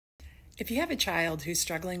If you have a child who's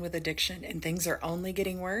struggling with addiction and things are only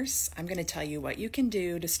getting worse, I'm going to tell you what you can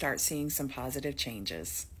do to start seeing some positive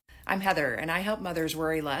changes. I'm Heather, and I help mothers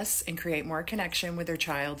worry less and create more connection with their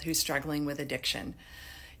child who's struggling with addiction.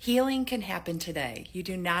 Healing can happen today. You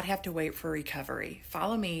do not have to wait for recovery.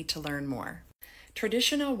 Follow me to learn more.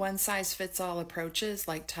 Traditional one-size-fits-all approaches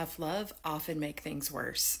like tough love often make things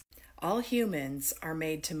worse. All humans are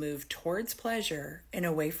made to move towards pleasure and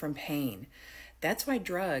away from pain. That's why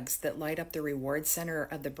drugs that light up the reward center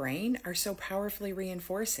of the brain are so powerfully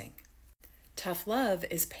reinforcing. Tough love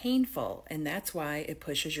is painful, and that's why it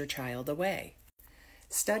pushes your child away.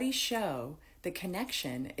 Studies show that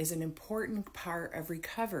connection is an important part of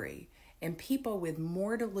recovery, and people with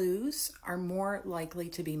more to lose are more likely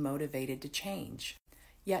to be motivated to change.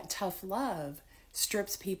 Yet tough love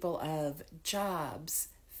strips people of jobs,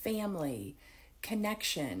 family,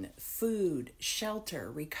 connection, food,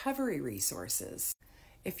 shelter, recovery resources.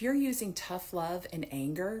 If you're using tough love and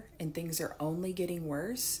anger and things are only getting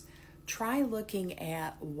worse, try looking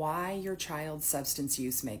at why your child's substance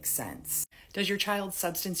use makes sense. Does your child's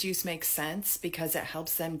substance use make sense because it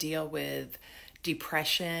helps them deal with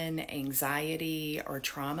depression, anxiety, or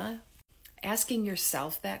trauma? Asking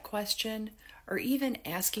yourself that question, or even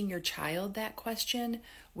asking your child that question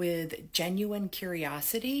with genuine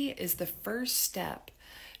curiosity, is the first step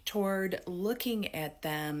toward looking at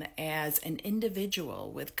them as an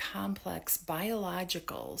individual with complex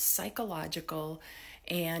biological, psychological,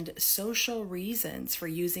 and social reasons for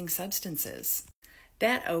using substances.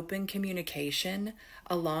 That open communication,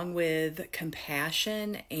 along with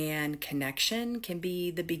compassion and connection, can be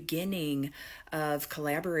the beginning of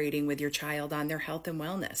collaborating with your child on their health and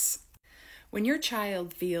wellness. When your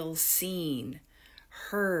child feels seen,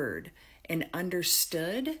 heard, and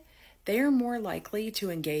understood, they are more likely to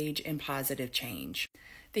engage in positive change.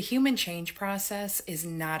 The human change process is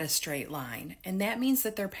not a straight line, and that means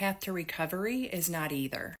that their path to recovery is not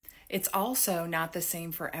either. It's also not the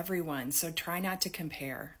same for everyone, so try not to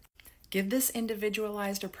compare. Give this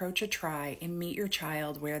individualized approach a try and meet your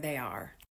child where they are.